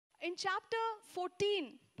in chapter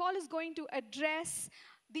 14, Paul is going to address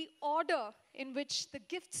the order in which the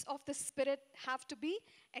gifts of the Spirit have to be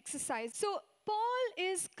exercised. So Paul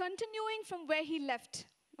is continuing from where he left.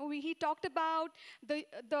 He talked about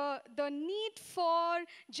the need for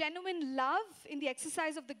genuine love in the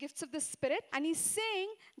exercise of the gifts of the Spirit. And he's saying,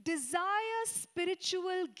 desire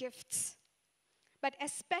spiritual gifts, but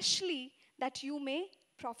especially that you may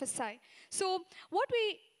prophesy. So what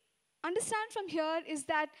we understand from here is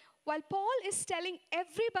that while Paul is telling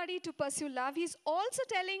everybody to pursue love, he's also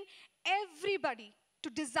telling everybody to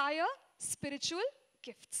desire spiritual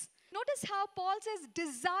gifts. Notice how Paul says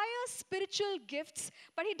desire spiritual gifts,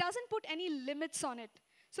 but he doesn't put any limits on it.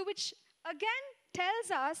 So which again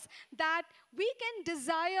tells us that we can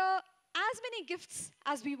desire as many gifts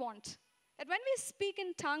as we want. That when we speak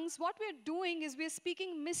in tongues, what we're doing is we're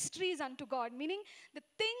speaking mysteries unto God, meaning the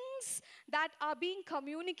things that are being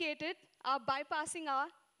communicated are bypassing our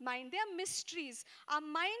mind. They are mysteries. Our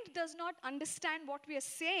mind does not understand what we are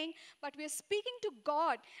saying, but we are speaking to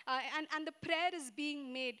God, and the prayer is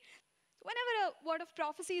being made. Whenever a word of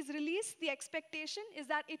prophecy is released, the expectation is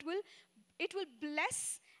that it will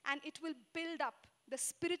bless and it will build up the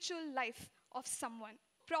spiritual life of someone.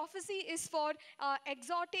 Prophecy is for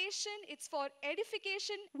exhortation, it's for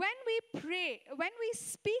edification. When we pray, when we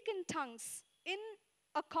speak in tongues in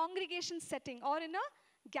a congregation setting or in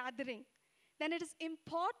a gathering, then it is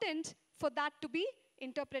important for that to be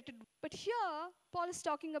interpreted. But here, Paul is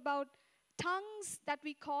talking about tongues that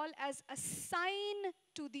we call as a sign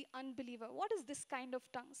to the unbeliever. What is this kind of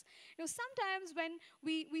tongues? Sometimes when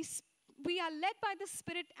we are led by the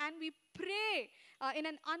Spirit and we pray in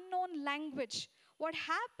an unknown language, what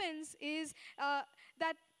happens is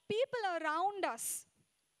that people around us,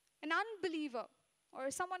 an unbeliever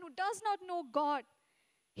or someone who does not know God,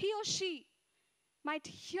 he or she might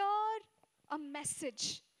hear a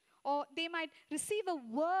message, or they might receive a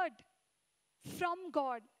word from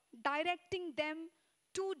God directing them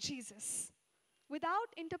to Jesus. Without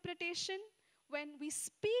interpretation, when we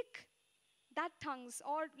speak that tongues,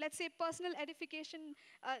 or let's say personal edification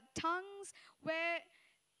tongues, where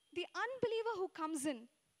the unbeliever who comes in,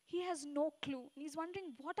 he has no clue. He's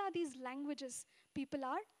wondering, what are these languages people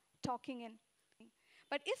are talking in?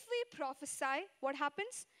 But if we prophesy, what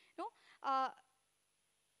happens?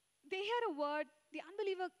 They hear a word, the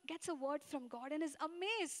unbeliever gets a word from God and is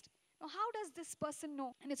amazed. How does this person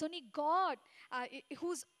know? And it's only God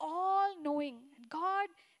who's all-knowing. And God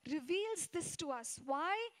reveals this to us.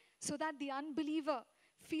 Why? So that the unbeliever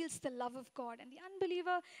feels the love of God. And the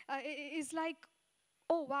unbeliever is like,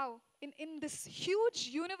 oh wow, in this huge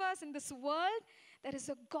universe, in this world, there is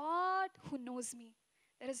a God who knows me.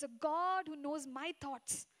 There is a God who knows my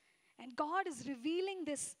thoughts. And God is revealing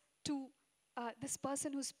this to this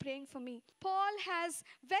person who's praying for me. Paul has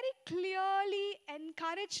very clearly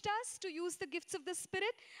encouraged us to use the gifts of the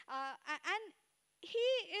Spirit, and he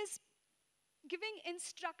is giving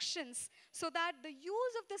instructions so that the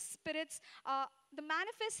use of the spirits, the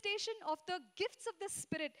manifestation of the gifts of the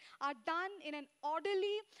Spirit are done in an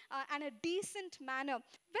orderly and a decent manner.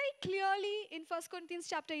 Very clearly in 1 Corinthians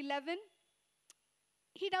chapter 11,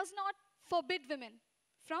 he does not forbid women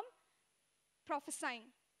from prophesying,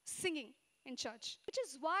 singing in church. Which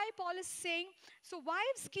is why Paul is saying, so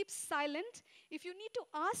wives, keep silent. If you need to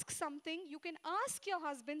ask something, you can ask your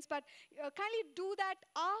husbands, but kindly do that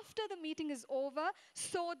after the meeting is over,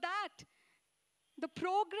 so that the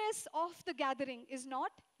progress of the gathering is not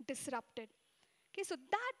disrupted. Okay, so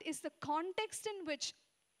that is the context in which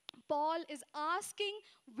Paul is asking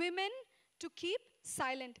women to keep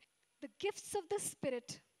silent. The gifts of the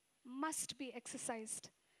Spirit must be exercised.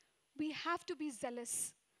 We have to be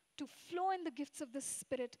zealous to flow in the gifts of the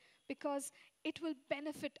Spirit, because it will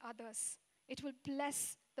benefit others. It will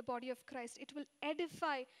bless the body of Christ. It will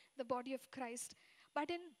edify the body of Christ.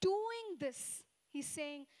 But in doing this, he's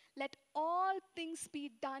saying, let all things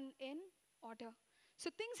be done in order.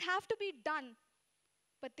 So things have to be done,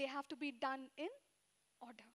 but they have to be done in order.